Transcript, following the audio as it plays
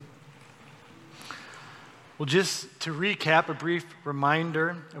Well, just to recap, a brief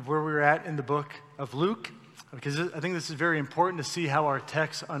reminder of where we were at in the book of Luke, because I think this is very important to see how our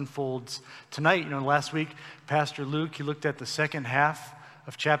text unfolds tonight. Last week, Pastor Luke, he looked at the second half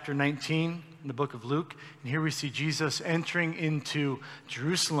of chapter 19 in the book of Luke, and here we see Jesus entering into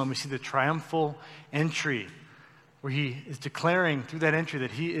Jerusalem. We see the triumphal entry, where he is declaring through that entry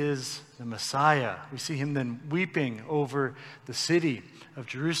that he is the Messiah. We see him then weeping over the city of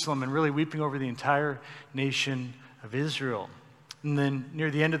Jerusalem and really weeping over the entire nation of Israel. And then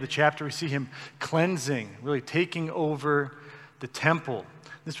near the end of the chapter, we see him cleansing, really taking over the temple.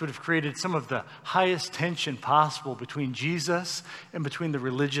 This would have created some of the highest tension possible between Jesus and between the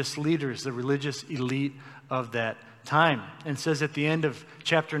religious leaders, the religious elite of that time. And it says at the end of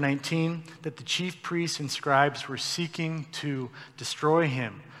chapter 19 that the chief priests and scribes were seeking to destroy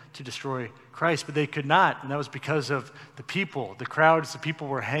him, to destroy Christ, but they could not, and that was because of the people, the crowds. The people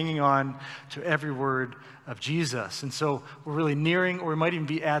were hanging on to every word of Jesus. And so we're really nearing, or we might even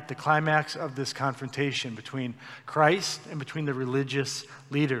be at the climax of this confrontation between Christ and between the religious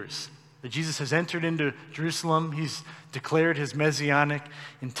leaders. That Jesus has entered into Jerusalem, he's declared his messianic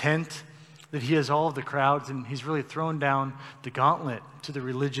intent, that he has all of the crowds, and he's really thrown down the gauntlet to the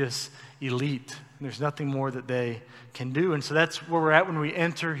religious elite. And there's nothing more that they can do. And so that's where we're at when we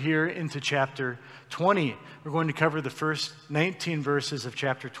enter here into chapter 20. We're going to cover the first 19 verses of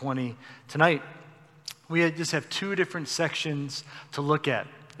chapter 20 tonight. We just have two different sections to look at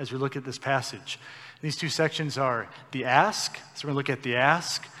as we look at this passage. These two sections are the ask, so we're going to look at the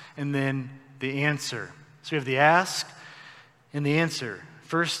ask, and then the answer. So we have the ask and the answer.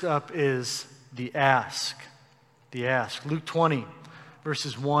 First up is the ask. The ask. Luke 20,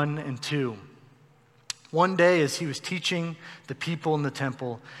 verses 1 and 2. One day, as he was teaching the people in the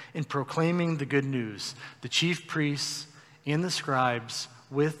temple and proclaiming the good news, the chief priests and the scribes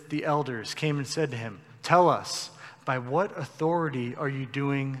with the elders came and said to him, "Tell us, by what authority are you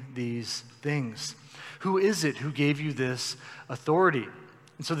doing these things? Who is it who gave you this authority?"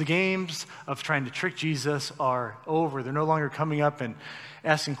 And so the games of trying to trick Jesus are over. They're no longer coming up and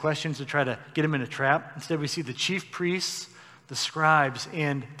asking questions to try to get him in a trap. Instead, we see the chief priests, the scribes,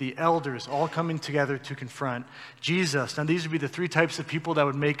 and the elders all coming together to confront Jesus. Now, these would be the three types of people that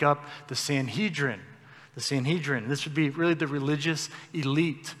would make up the Sanhedrin. The Sanhedrin. This would be really the religious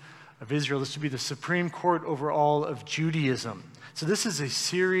elite of Israel. This would be the supreme court over all of Judaism. So this is a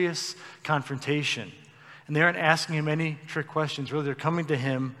serious confrontation. And they aren't asking him any trick questions. Really, they're coming to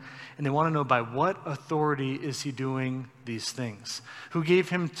him, and they want to know by what authority is he doing these things? Who gave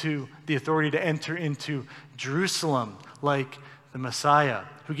him the authority to enter into Jerusalem like the Messiah?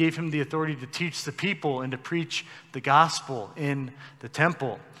 Who gave him the authority to teach the people and to preach the gospel in the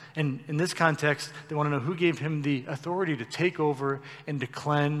temple? And in this context, they want to know who gave him the authority to take over and to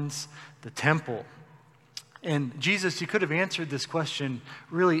cleanse the temple. And Jesus, he could have answered this question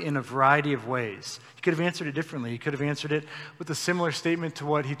really in a variety of ways. He could have answered it differently. He could have answered it with a similar statement to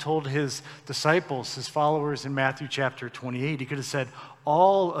what he told his disciples, his followers in Matthew chapter 28. He could have said,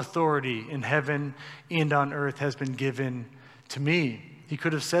 "All authority in heaven and on earth has been given to me." He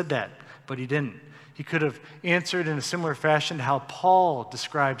could have said that, but he didn't. He could have answered in a similar fashion how Paul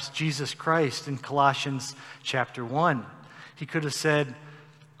describes Jesus Christ in Colossians chapter 1. He could have said,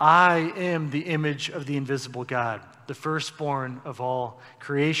 "I am the image of the invisible God, the firstborn of all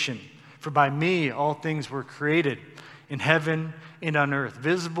creation. For by me all things were created in heaven and on earth,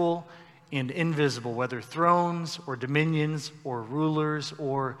 visible and invisible, whether thrones or dominions or rulers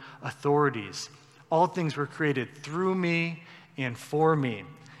or authorities. All things were created through me and for me.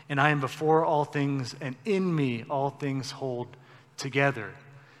 And I am before all things, and in me all things hold together."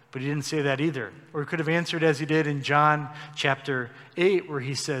 But he didn't say that either. Or he could have answered as he did in John chapter 8, where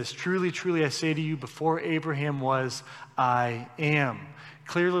he says, "Truly, truly, I say to you, before Abraham was, I am."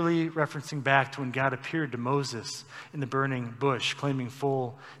 Clearly referencing back to when God appeared to Moses in the burning bush, claiming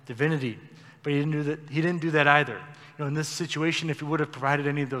full divinity. But he didn't do that either. In this situation, if he would have provided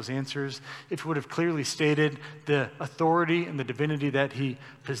any of those answers, if he would have clearly stated the authority and the divinity that he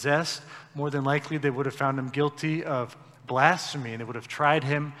possessed, more than likely they would have found him guilty of blasphemy, and they would have tried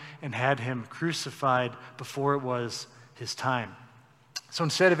him and had him crucified before it was his time. So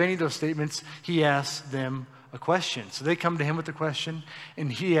instead of any of those statements, he asked them a question. So they come to him with a question,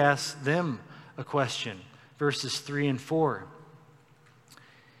 and he asks them a question. Verses 3 and 4.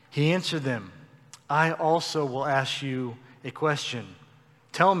 He answered them, "I also will ask you a question.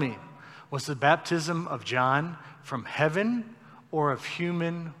 Tell me, was the baptism of John from heaven or of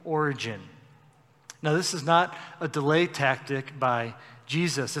human origin?" Now, this is not a delay tactic by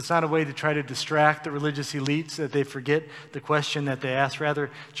Jesus. It's not a way to try to distract the religious elites that they forget the question that they asked.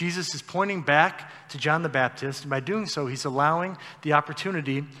 Rather, Jesus is pointing back to John the Baptist, and by doing so, he's allowing the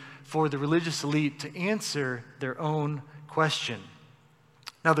opportunity for the religious elite to answer their own question.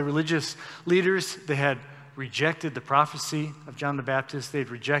 Now, the religious leaders, they had rejected the prophecy of John the Baptist. They'd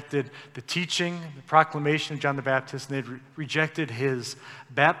rejected the teaching, the proclamation of John the Baptist, and they'd rejected his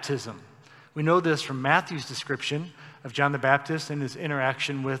baptism. We know this from Matthew's description of John the Baptist and his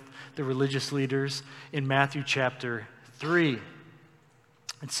interaction with the religious leaders in Matthew chapter 3.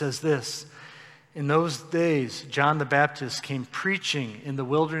 It says this, "In those days, John the Baptist came preaching in the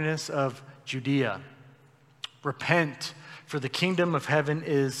wilderness of Judea. Repent, for the kingdom of heaven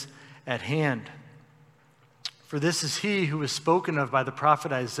is at hand. For this is he who was spoken of by the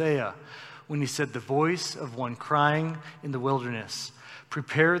prophet Isaiah when he said, the voice of one crying in the wilderness,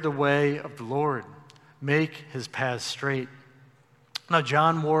 prepare the way of the Lord, make his paths straight. Now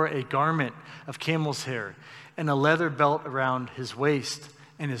John wore a garment of camel's hair and a leather belt around his waist,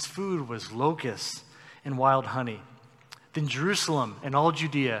 and his food was locusts and wild honey. Then Jerusalem and all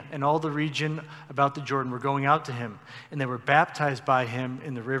Judea and all the region about the Jordan were going out to him, and they were baptized by him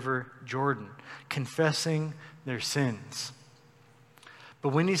in the river Jordan, confessing their sins. But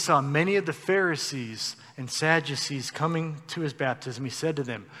when he saw many of the Pharisees and Sadducees coming to his baptism, he said to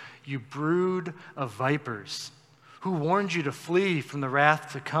them, you brood of vipers, who warned you to flee from the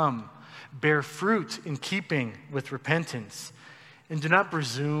wrath to come? Bear fruit in keeping with repentance. And do not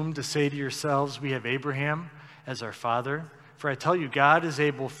presume to say to yourselves, we have Abraham as our father. For I tell you, God is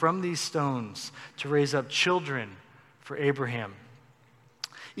able from these stones to raise up children for Abraham.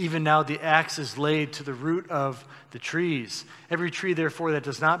 Even now the axe is laid to the root of the trees. Every tree, therefore, that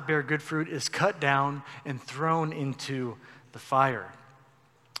does not bear good fruit is cut down and thrown into the fire."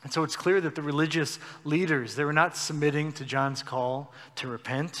 And so it's clear that the religious leaders, they were not submitting to John's call to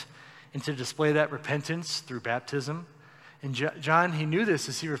repent and to display that repentance through baptism. And John, he knew this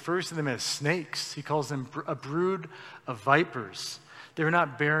as he refers to them as snakes. He calls them a brood of vipers. They were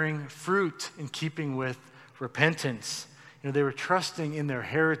not bearing fruit in keeping with repentance. They were trusting in their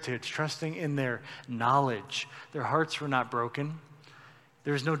heritage, trusting in their knowledge. Their hearts were not broken.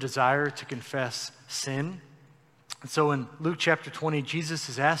 There was no desire to confess sin. And so in Luke chapter 20, Jesus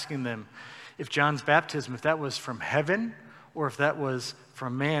is asking them if John's baptism, if that was from heaven or if that was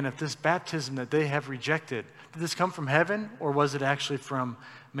from man, if this baptism that they have rejected, did this come from heaven or was it actually from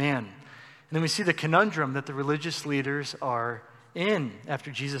man? And then we see the conundrum that the religious leaders are in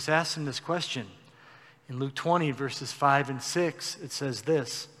after Jesus asks them this question. In Luke 20, verses 5 and 6, it says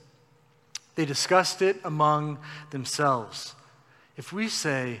this, "They discussed it among themselves. If we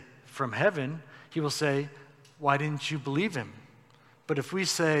say, from heaven, he will say, why didn't you believe him? But if we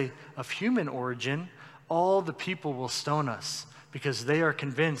say, of human origin, all the people will stone us, because they are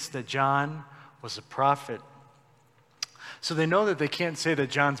convinced that John was a prophet." So they know that they can't say that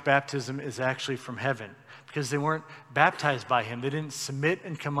John's baptism is actually from heaven, because they weren't baptized by him. They didn't submit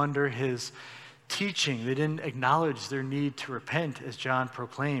and come under his teaching. They didn't acknowledge their need to repent as John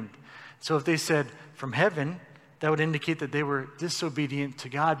proclaimed. So if they said from heaven, that would indicate that they were disobedient to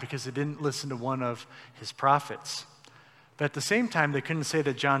God because they didn't listen to one of his prophets. But at the same time, they couldn't say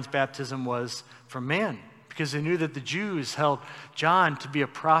that John's baptism was from man because they knew that the Jews held John to be a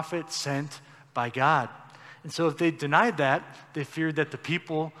prophet sent by God. And so if they denied that, they feared that the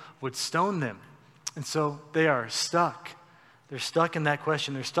people would stone them. And so they are stuck. They're stuck in that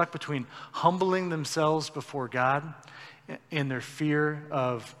question. They're stuck between humbling themselves before God and their fear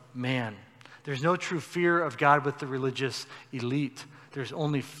of man. There's no true fear of God with the religious elite. There's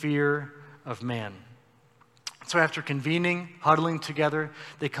only fear of man. So after convening, huddling together,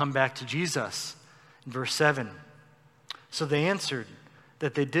 they come back to Jesus. In verse 7, "So they answered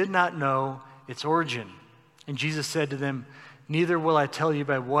that they did not know its origin. And Jesus said to them, neither will I tell you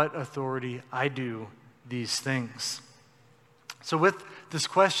by what authority I do these things." So with this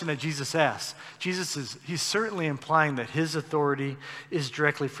question that Jesus asks, he's certainly implying that his authority is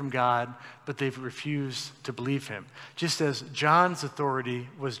directly from God, but they've refused to believe him. Just as John's authority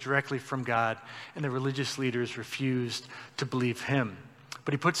was directly from God, and the religious leaders refused to believe him.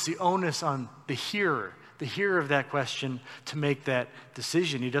 But he puts the onus on the hearer of that question, to make that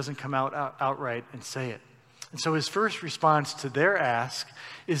decision. He doesn't come out outright and say it. And so his first response to their ask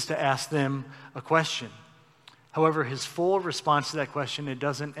is to ask them a question. However, his full response to that question, it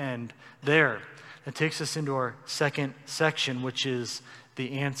doesn't end there. That takes us into our second section, which is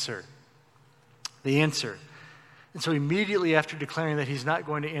the answer. The answer. And so immediately after declaring that he's not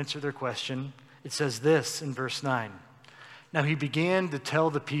going to answer their question, it says this in verse 9. "Now he began to tell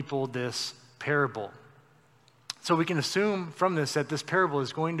the people this parable. So we can assume from this that this parable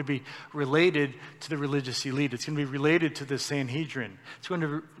is going to be related to the religious elite. It's going to be related to the Sanhedrin. It's going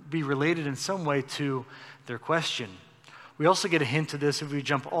to be related in some way to their question. We also get a hint of this if we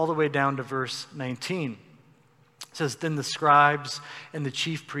jump all the way down to verse 19. It says, "Then the scribes and the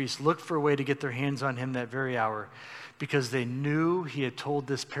chief priests looked for a way to get their hands on him that very hour, because they knew he had told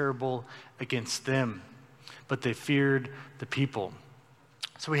this parable against them, but they feared the people."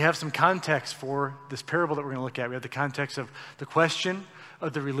 So we have some context for this parable that we're going to look at. We have the context of the question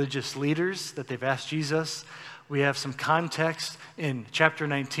of the religious leaders that they've asked Jesus. We have some context in chapter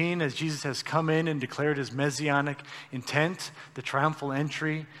 19 as Jesus has come in and declared his messianic intent, the triumphal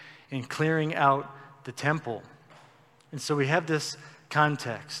entry, and clearing out the temple. And so we have this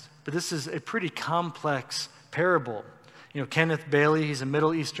context. But this is a pretty complex parable. Kenneth Bailey, he's a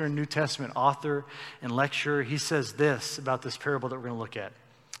Middle Eastern New Testament author and lecturer. He says this about this parable that we're going to look at.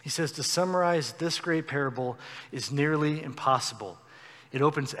 He says, "To summarize this great parable is nearly impossible. It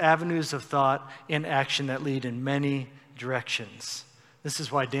opens avenues of thought and action that lead in many directions." This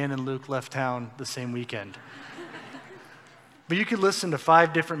is why Dan and Luke left town the same weekend. But you could listen to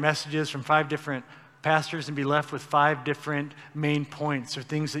 5 different messages from 5 different pastors and be left with 5 different main points or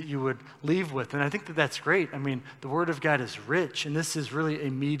things that you would leave with. And I think that that's great. I mean, the Word of God is rich, and this is really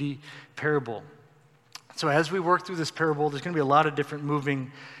a meaty parable. So as we work through this parable, there's going to be a lot of different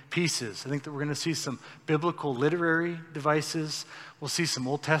moving pieces. I think that we're going to see some biblical literary devices. We'll see some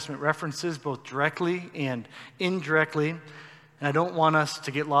Old Testament references, both directly and indirectly. And I don't want us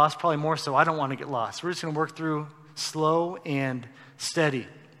to get lost, probably more so I don't want to get lost. We're just going to work through slow and steady.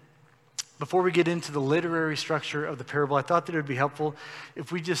 Before we get into the literary structure of the parable, I thought that it would be helpful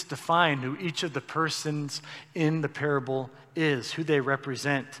if we just define who each of the persons in the parable is, who they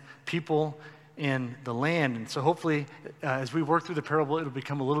represent, people in the land. And so hopefully, as we work through the parable, it'll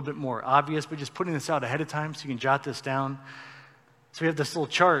become a little bit more obvious, but just putting this out ahead of time so you can jot this down. So we have this little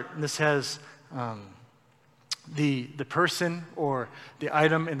chart, and this has the person or the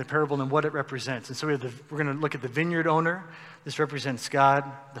item in the parable and what it represents. And so we're going to look at the vineyard owner. This represents God,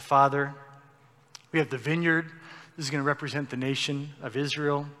 the Father. We have the vineyard. This is going to represent the nation of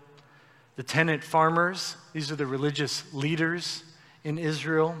Israel. The tenant farmers. These are the religious leaders in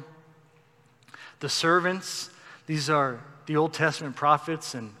Israel. The servants. These are the Old Testament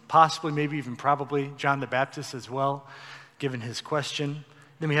prophets and possibly, maybe even probably John the Baptist as well, given his question.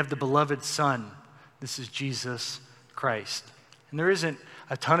 Then we have the beloved Son. This is Jesus Christ. And there isn't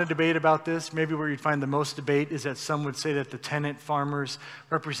a ton of debate about this. Maybe where you'd find the most debate is that some would say that the tenant farmers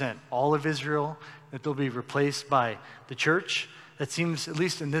represent all of Israel, that they'll be replaced by the church. That seems, at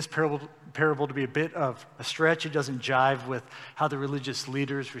least in this parable, to be a bit of a stretch. It doesn't jive with how the religious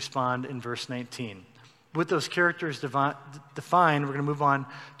leaders respond in verse 19. With those characters defined, we're going to move on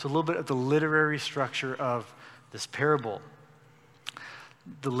to a little bit of the literary structure of this parable.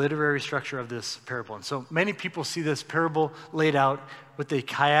 The literary structure of this parable. And so many people see this parable laid out with a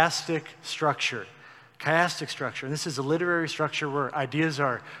chiastic structure. Chiastic structure. And this is a literary structure where ideas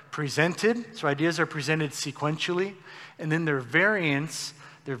are presented. So ideas are presented sequentially. And then their variants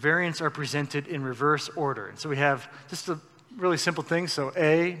are presented in reverse order. And so we have just a really simple thing. So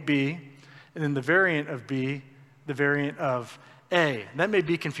A, B, and then the variant of B, the variant of A. And that may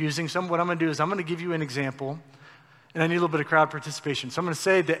be confusing. So what I'm going to do is I'm going to give you an example. And I need a little bit of crowd participation. So I'm going to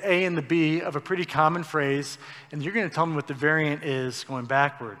say the A and the B of a pretty common phrase, and you're going to tell me what the variant is going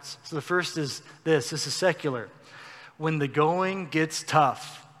backwards. So the first is this. This is secular. When the going gets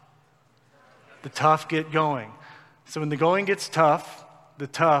tough, the tough get going. So when the going gets tough, the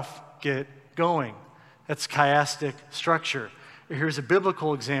tough get going. That's chiastic structure. Here's a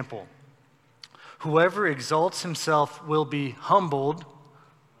biblical example. Whoever exalts himself will be humbled.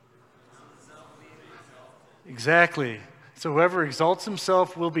 Exactly. So whoever exalts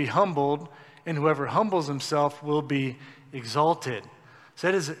himself will be humbled, and whoever humbles himself will be exalted. So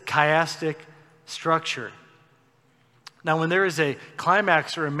that is a chiastic structure. Now, when there is a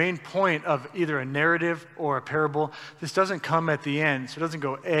climax or a main point of either a narrative or a parable, this doesn't come at the end. So it doesn't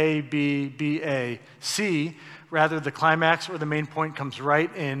go A, B, B, A, C. Rather, the climax or the main point comes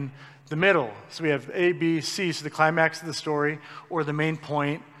right in the middle. So we have A, B, C, so the climax of the story or the main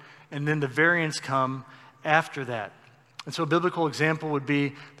point, and then the variants come after that. And so a biblical example would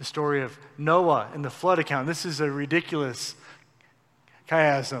be the story of Noah and the flood account. This is a ridiculous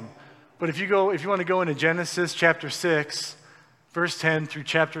chiasm. But if you want to go into Genesis chapter 6, verse 10 through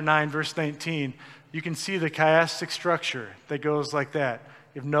chapter 9, verse 19, you can see the chiastic structure that goes like that.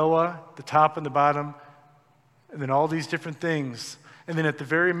 You have Noah, the top and the bottom, and then all these different things. And then at the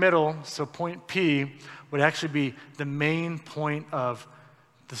very middle, so point P would actually be the main point of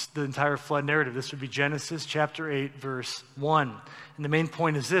the entire flood narrative. This would be Genesis chapter 8, verse 1. And the main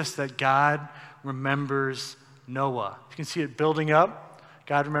point is this, that God remembers Noah. You can see it building up.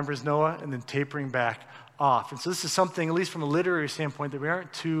 God remembers Noah and then tapering back off. And so this is something, at least from a literary standpoint, that we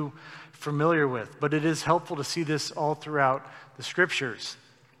aren't too familiar with. But it is helpful to see this all throughout the scriptures.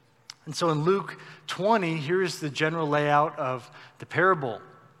 And so in Luke 20, here's the general layout of the parable.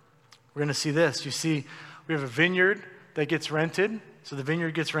 We're going to see this. You see, we have a vineyard that gets rented. So the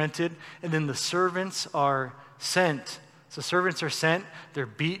vineyard gets rented, and then the servants are sent. So servants are sent, they're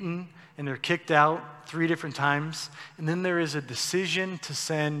beaten, and they're kicked out 3 different times. And then there is a decision to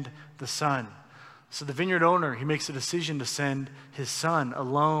send the son. So the vineyard owner, he makes a decision to send his son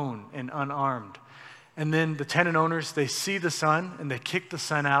alone and unarmed. And then the tenant owners, they see the son, and they kick the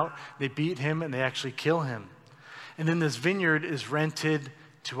son out. They beat him, and they actually kill him. And then this vineyard is rented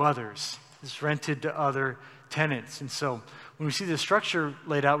to others. It's rented to other tenants. And so when we see the structure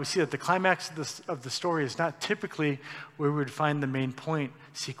laid out, we see that the climax of the story is not typically where we would find the main point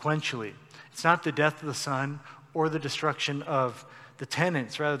sequentially. It's not the death of the son or the destruction of the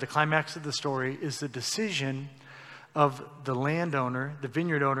tenants. Rather, the climax of the story is the decision of the landowner, the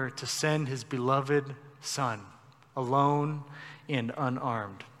vineyard owner, to send his beloved son alone and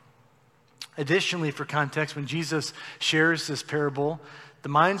unarmed. Additionally, for context, when Jesus shares this parable, the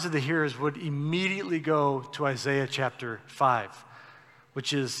minds of the hearers would immediately go to Isaiah chapter 5,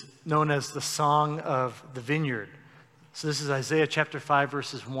 which is known as the Song of the Vineyard. So this is Isaiah chapter 5,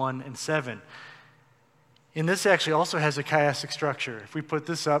 verses 1 and 7. And this actually also has a chiastic structure. If we put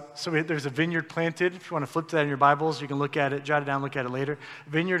this up, so there's a vineyard planted. If you want to flip to that in your Bibles, you can look at it, jot it down, look at it later.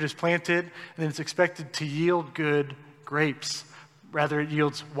 Vineyard is planted, and then it's expected to yield good grapes. Rather, it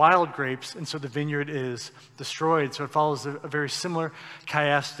yields wild grapes, and so the vineyard is destroyed. So it follows a very similar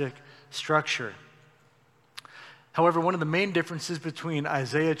chiastic structure. However, one of the main differences between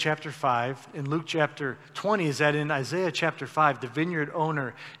Isaiah chapter 5 and Luke chapter 20 is that in Isaiah chapter 5, the vineyard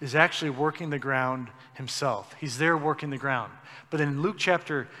owner is actually working the ground himself. He's there working the ground. But in Luke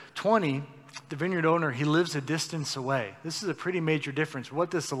chapter 20, the vineyard owner, he lives a distance away. This is a pretty major difference.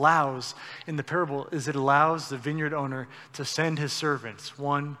 What this allows in the parable is it allows the vineyard owner to send his servants,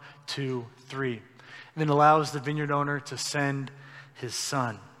 1, 2, 3. And then allows the vineyard owner to send his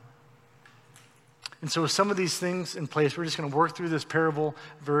son. And so with some of these things in place, we're just going to work through this parable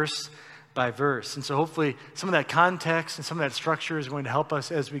verse by verse. And so hopefully some of that context and some of that structure is going to help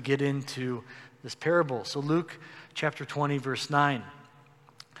us as we get into this parable. So Luke chapter 20, verse 9.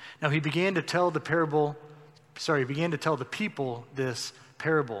 Now he began to tell the people this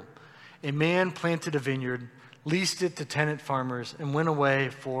parable. A man planted a vineyard, leased it to tenant farmers, and went away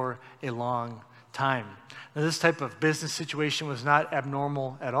for a long time. Now, this type of business situation was not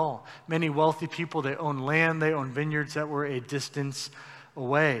abnormal at all. Many wealthy people, they own land, they own vineyards that were a distance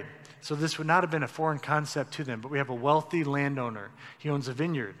away. So this would not have been a foreign concept to them, but we have a wealthy landowner. He owns a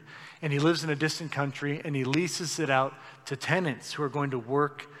vineyard, and he lives in a distant country, and he leases it out to tenants who are going to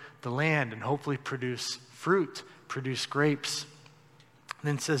work the land and hopefully produce fruit, produce grapes. And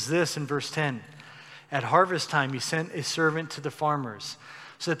then it says this in verse 10, at harvest time he sent a servant to the farmers,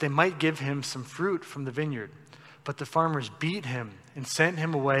 so that they might give him some fruit from the vineyard. But the farmers beat him and sent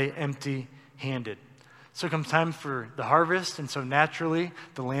him away empty-handed. So comes time for the harvest, and so naturally,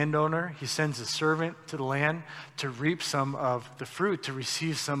 the landowner, he sends a servant to the land to reap some of the fruit, to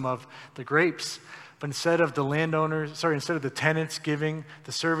receive some of the grapes. But instead of the tenants giving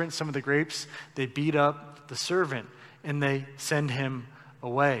the servant some of the grapes, they beat up the servant, and they send him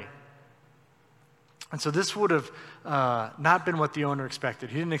away. And so this would have not been what the owner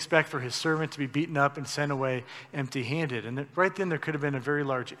expected. He didn't expect for his servant to be beaten up and sent away empty-handed. And right then there could have been a very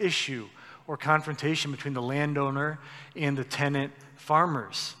large issue or confrontation between the landowner and the tenant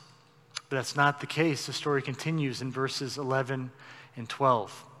farmers. But that's not the case. The story continues in verses 11 and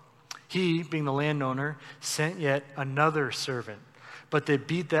 12. He, being the landowner, sent yet another servant, but they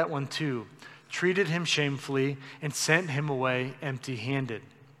beat that one too, treated him shamefully, and sent him away empty-handed.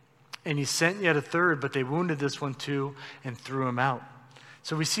 And he sent yet a third, but they wounded this one too and threw him out.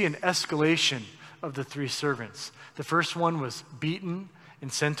 So we see an escalation of the 3 servants. The first one was beaten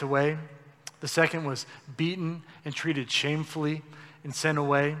and sent away. The second was beaten and treated shamefully and sent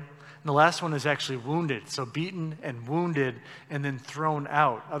away. And the last one is actually wounded. So beaten and wounded and then thrown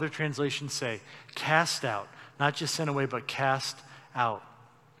out. Other translations say cast out. Not just sent away, but cast out.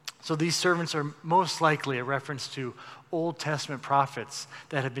 So these servants are most likely a reference to Old Testament prophets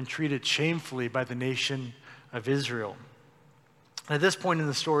that have been treated shamefully by the nation of Israel. At this point in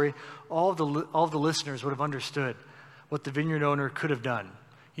the story, all of the listeners would have understood what the vineyard owner could have done.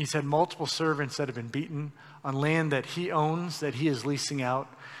 He's had multiple servants that have been beaten on land that he owns, that he is leasing out.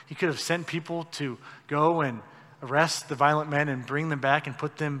 He could have sent people to go and arrest the violent men and bring them back and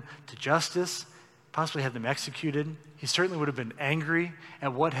put them to justice, possibly have them executed. He certainly would have been angry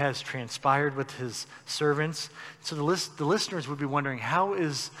at what has transpired with his servants. So the listeners would be wondering, how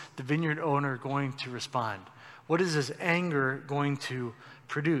is the vineyard owner going to respond? What is his anger going to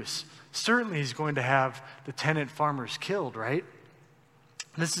produce? Certainly he's going to have the tenant farmers killed, right?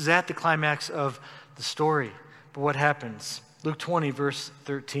 This is at the climax of the story. But what happens? Luke 20, verse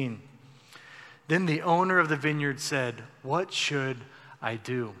 13. Then the owner of the vineyard said, "What should I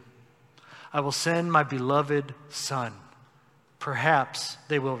do? I will send my beloved son. Perhaps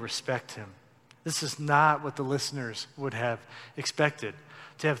they will respect him." This is not what the listeners would have expected.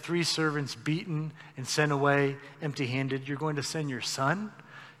 To have 3 servants beaten and sent away empty-handed, you're going to send your son,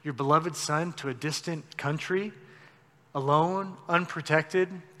 your beloved son, to a distant country, alone,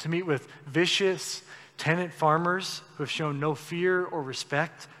 unprotected, to meet with vicious tenant farmers who have shown no fear or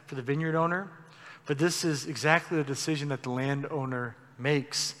respect for the vineyard owner. But this is exactly the decision that the landowner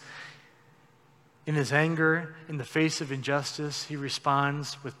makes. In his anger, in the face of injustice, he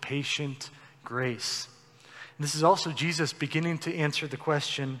responds with patient grace. And this is also Jesus beginning to answer the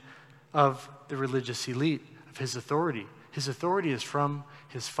question of the religious elite, of his authority. His authority is from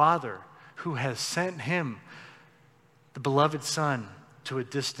his Father, who has sent him, the beloved Son, to a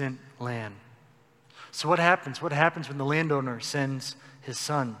distant land. So what happens? What happens when the landowner sends his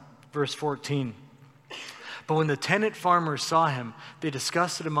son? Verse 14. But when the tenant farmers saw him, they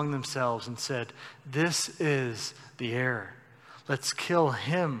discussed it among themselves and said, "This is the heir. Let's kill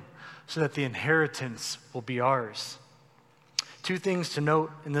him so that the inheritance will be ours." 2 things to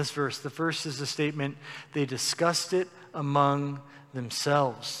note in this verse. The first is the statement, they discussed it among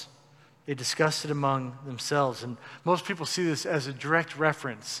themselves. They discussed it among themselves. And most people see this as a direct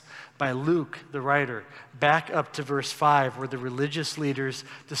reference by Luke, the writer, back up to verse 5, where the religious leaders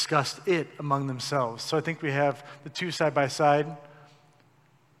discussed it among themselves. So I think we have the 2 side by side.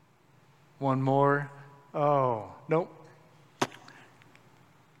 One more. Oh, nope.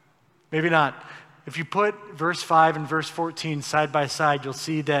 Maybe not. If you put verse 5 and verse 14 side by side, you'll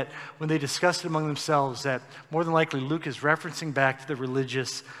see that when they discussed it among themselves, that more than likely Luke is referencing back to the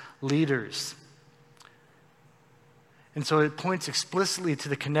religious leaders. And so it points explicitly to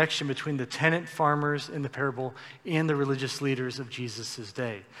the connection between the tenant farmers in the parable and the religious leaders of Jesus'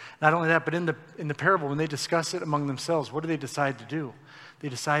 day. Not only that, but in the parable, when they discuss it among themselves, what do they decide to do? They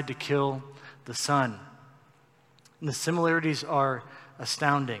decide to kill the son. And the similarities are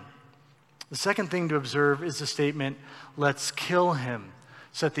astounding. The second thing to observe is the statement, "Let's kill him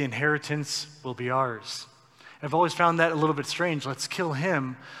so that the inheritance will be ours." I've always found that a little bit strange. Let's kill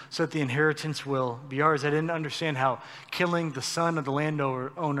him so that the inheritance will be ours. I didn't understand how killing the son of the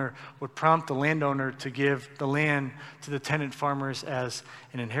landowner would prompt the landowner to give the land to the tenant farmers as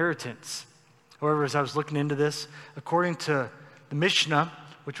an inheritance. However, as I was looking into this, according to the Mishnah,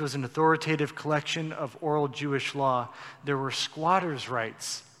 which was an authoritative collection of oral Jewish law, there were squatters'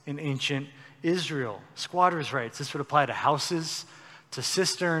 rights in ancient Israel. Squatters' rights. This would apply to houses, to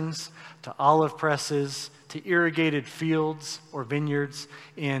cisterns, to olive presses, to irrigated fields or vineyards,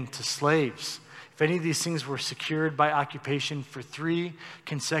 and to slaves. If any of these things were secured by occupation for 3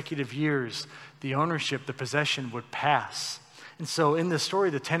 consecutive years, the ownership, the possession would pass. And so in this story,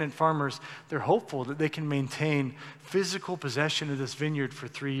 the tenant farmers, they're hopeful that they can maintain physical possession of this vineyard for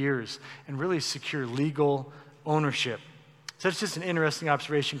 3 years and really secure legal ownership. So that's just an interesting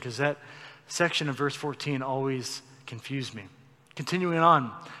observation because that section of verse 14 always confused me. Continuing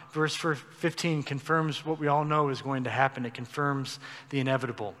on, verse 15 confirms what we all know is going to happen. It confirms the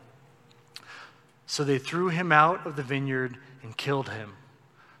inevitable. So they threw him out of the vineyard and killed him.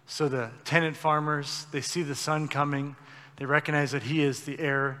 So the tenant farmers, they see the son coming. They recognize that he is the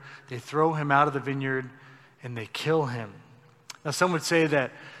heir. They throw him out of the vineyard and they kill him. Now, some would say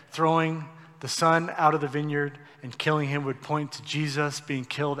that throwing the son out of the vineyard and killing him would point to Jesus being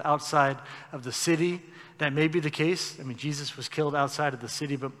killed outside of the city. That may be the case. I mean, Jesus was killed outside of the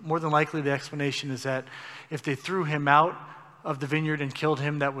city, but more than likely the explanation is that if they threw him out of the vineyard and killed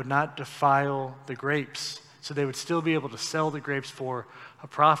him, that would not defile the grapes. So they would still be able to sell the grapes for a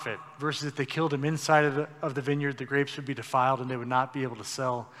profit, versus if they killed him inside of the vineyard, the grapes would be defiled and they would not be able to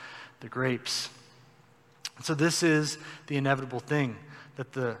sell the grapes. So this is the inevitable thing,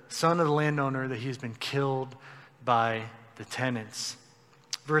 that the son of the landowner, that he's been killed by the tenants.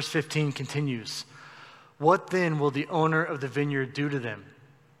 Verse 15 continues, "What then will the owner of the vineyard do to them?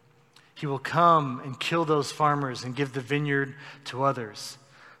 He will come and kill those farmers and give the vineyard to others."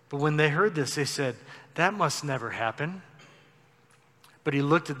 But when they heard this, they said, "That must never happen." But he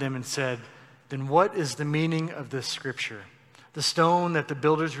looked at them and said, "Then what is the meaning of this scripture? The stone that the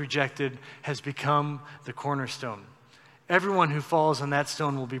builders rejected has become the cornerstone. Everyone who falls on that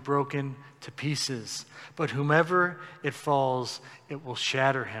stone will be broken to pieces, but whomever it falls, it will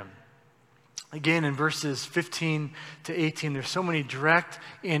shatter him." Again, in verses 15 to 18, there's so many direct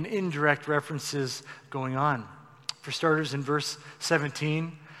and indirect references going on. For starters, in verse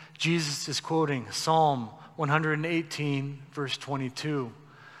 17, Jesus is quoting Psalm 118, verse 22.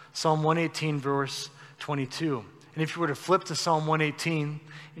 Psalm 118, verse 22. And if you were to flip to Psalm 118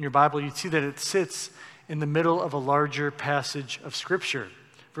 in your Bible, you'd see that it sits in the middle of a larger passage of Scripture,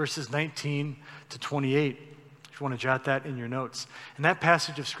 verses 19 to 28. If you want to jot that in your notes. And that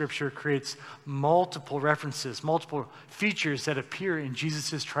passage of Scripture creates multiple references, multiple features that appear in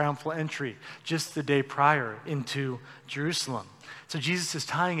Jesus' triumphal entry just the day prior into Jerusalem. So Jesus is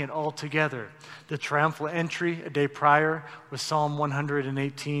tying it all together. The triumphal entry a day prior was Psalm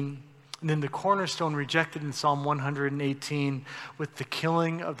 118. And then the cornerstone rejected in Psalm 118 with the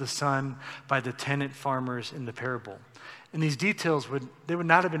killing of the son by the tenant farmers in the parable. And these details would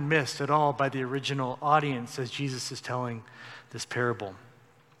not have been missed at all by the original audience as Jesus is telling this parable.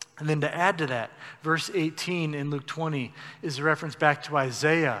 And then to add to that, verse 18 in Luke 20 is a reference back to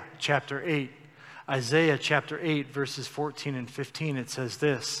Isaiah chapter 8. Isaiah chapter 8, verses 14 and 15, it says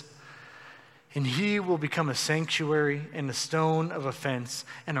this, "And he will become a sanctuary and a stone of offense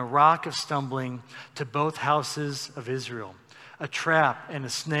and a rock of stumbling to both houses of Israel, a trap and a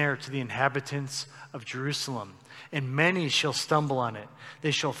snare to the inhabitants of Jerusalem. And many shall stumble on it.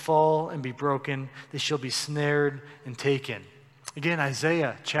 They shall fall and be broken. They shall be snared and taken." Again,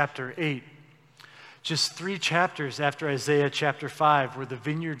 Isaiah chapter 8. Just 3 chapters after Isaiah chapter 5, where the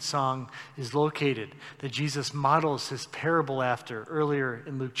Vineyard song is located, that Jesus models his parable after earlier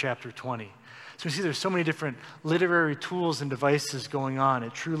in Luke chapter 20. So we see there's so many different literary tools and devices going on.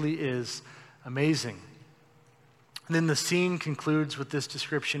 It truly is amazing. And then the scene concludes with this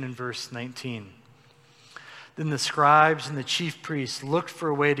description in verse 19. "Then the scribes and the chief priests looked for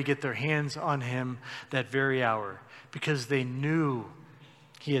a way to get their hands on him that very hour, because they knew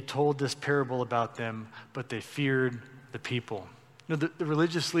he had told this parable about them, but they feared the people." You know, the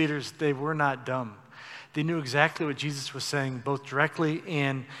religious leaders, they were not dumb. They knew exactly what Jesus was saying, both directly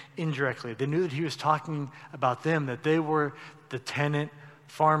and indirectly. They knew that he was talking about them, that they were the tenant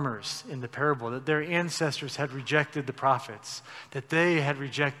farmers in the parable, that their ancestors had rejected the prophets, that they had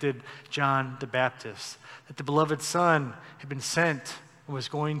rejected John the Baptist, that the beloved Son had been sent and was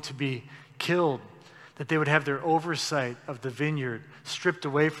going to be killed, that they would have their oversight of the vineyard stripped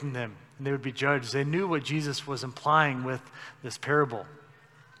away from them, and they would be judged. They knew what Jesus was implying with this parable.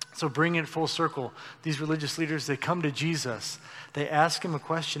 So bringing it full circle, these religious leaders, they come to Jesus. They ask him a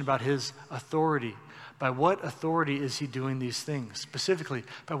question about his authority. By what authority is he doing these things? Specifically,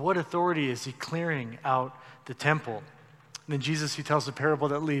 by what authority is he clearing out the temple? And then Jesus, he tells a parable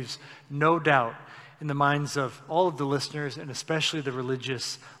that leaves no doubt in the minds of all of the listeners, and especially the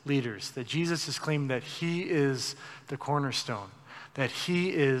religious leaders, that Jesus is claiming that he is the cornerstone, that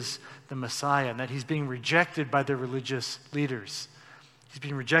he is the Messiah, and that he's being rejected by the religious leaders. He's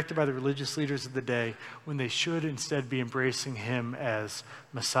being rejected by the religious leaders of the day when they should instead be embracing him as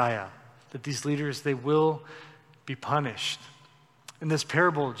Messiah. That these leaders, they will be punished. In this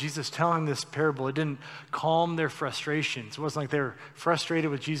parable, Jesus telling this parable, it didn't calm their frustrations. It wasn't like they were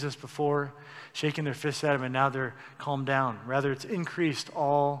frustrated with Jesus before, shaking their fists at him, and now they're calmed down. Rather, it's increased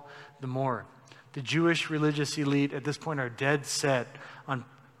all the more. The Jewish religious elite at this point are dead set on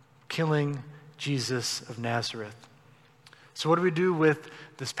killing Jesus of Nazareth. So what do we do with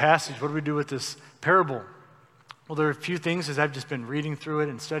this passage? What do we do with this parable? Well, there are a few things as I've just been reading through it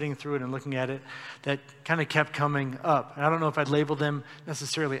and studying through it and looking at it that kind of kept coming up. And I don't know if I'd label them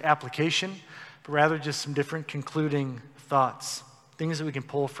necessarily application, but rather just some different concluding thoughts, things that we can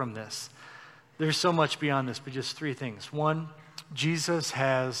pull from this. There's so much beyond this, but just 3 things. 1, Jesus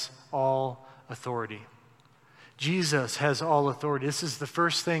has all authority. Jesus has all authority. This is the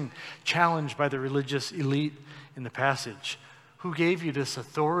first thing challenged by the religious elite in the passage. Who gave you this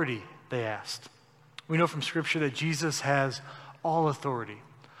authority, they asked. We know from Scripture that Jesus has all authority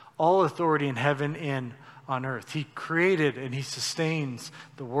in heaven and on earth. He created and he sustains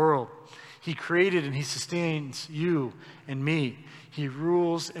the world. He created and he sustains you and me. He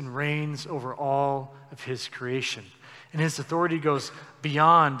rules and reigns over all of his creation. And his authority goes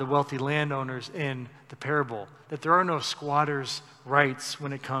beyond the wealthy landowners in the parable, that there are no squatters' rights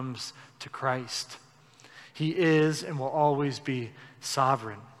when it comes to Christ. He is and will always be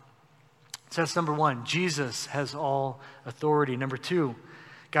sovereign. So that's number 1. Jesus has all authority. Number 2,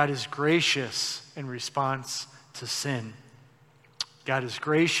 God is gracious in response to sin. God is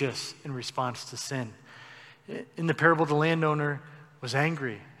gracious in response to sin. In the parable, the landowner was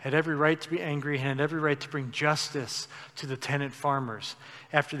angry, had every right to be angry, and had every right to bring justice to the tenant farmers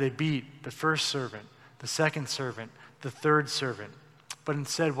after they beat the first servant, the second servant, the third servant. But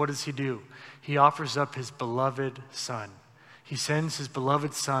instead, what does he do? He offers up his beloved son. He sends his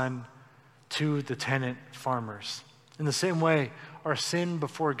beloved son to the tenant farmers. In the same way, our sin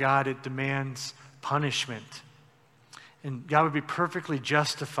before God, it demands punishment. And God would be perfectly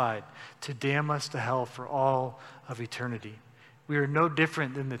justified to damn us to hell for all of eternity. We are no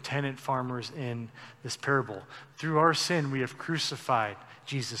different than the tenant farmers in this parable. Through our sin, we have crucified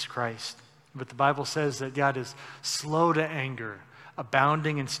Jesus Christ. But the Bible says that God is slow to anger,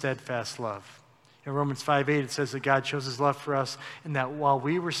 abounding in steadfast love. In Romans 5:8, it says that God shows his love for us and that while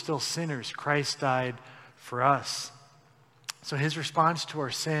we were still sinners, Christ died for us. So his response to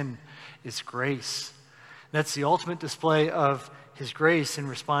our sin is grace. That's the ultimate display of his grace in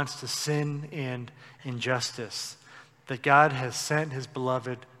response to sin and injustice. That God has sent his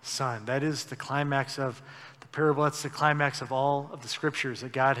beloved son. That is the climax of the parable. That's the climax of all of the scriptures,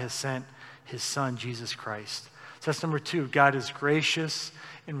 that God has sent his son, Jesus Christ. So that's number 2. God is gracious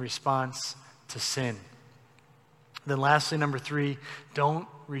in response to sin. Then lastly, number 3, don't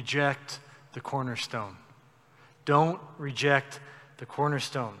reject the cornerstone. Don't reject the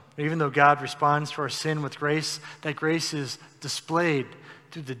cornerstone. Even though God responds to our sin with grace, that grace is displayed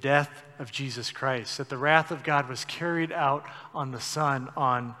through the death of Jesus Christ, that the wrath of God was carried out on the Son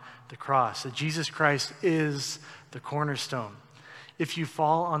on the cross, that Jesus Christ is the cornerstone. If you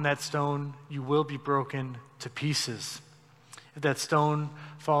fall on that stone, you will be broken to pieces. If that stone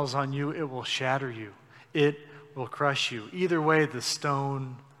falls on you, it will shatter you. It will crush you. Either way, the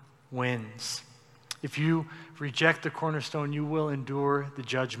stone wins. If you reject the cornerstone, you will endure the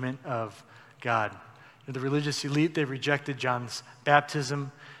judgment of God. The religious elite, they rejected John's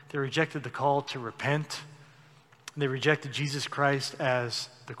baptism. They rejected the call to repent. They rejected Jesus Christ as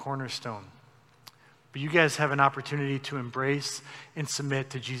the cornerstone. But you guys have an opportunity to embrace and submit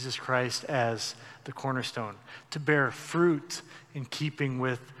to Jesus Christ as the cornerstone, to bear fruit in keeping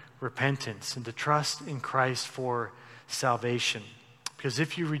with repentance, and to trust in Christ for salvation. Because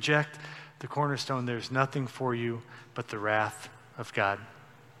if you reject the cornerstone, there's nothing for you but the wrath of God.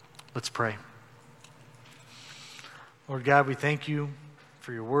 Let's pray. Lord God, we thank you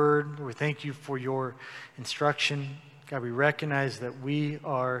for your word. We thank you for your instruction. God, we recognize that we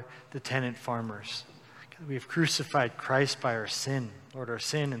are the tenant farmers. God, we have crucified Christ by our sin. Lord, our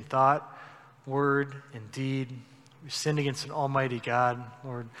sin in thought, word, and deed. We've sinned against an almighty God,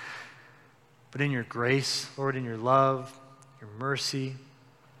 Lord. But in your grace, Lord, in your love, your mercy,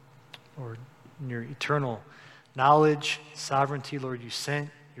 Lord, in your eternal knowledge, sovereignty, Lord, you sent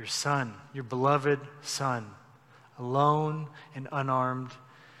your Son, your beloved Son, alone and unarmed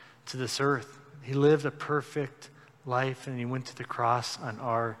to this earth. He lived a perfect life, and he went to the cross on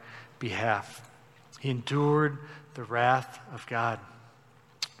our behalf. He endured the wrath of God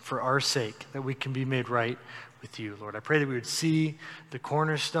for our sake, that we can be made right with you, Lord. I pray that we would see the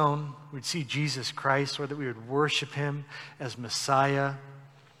cornerstone, we'd see Jesus Christ, Lord, that we would worship him as Messiah,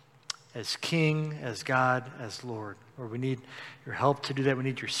 as King, as God, as Lord. Lord, we need your help to do that. We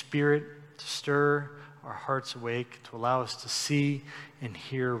need your Spirit to stir our hearts awake, to allow us to see and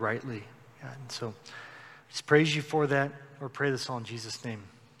hear rightly. God. And so, just praise you for that. Or pray this all in Jesus' name.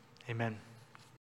 Amen.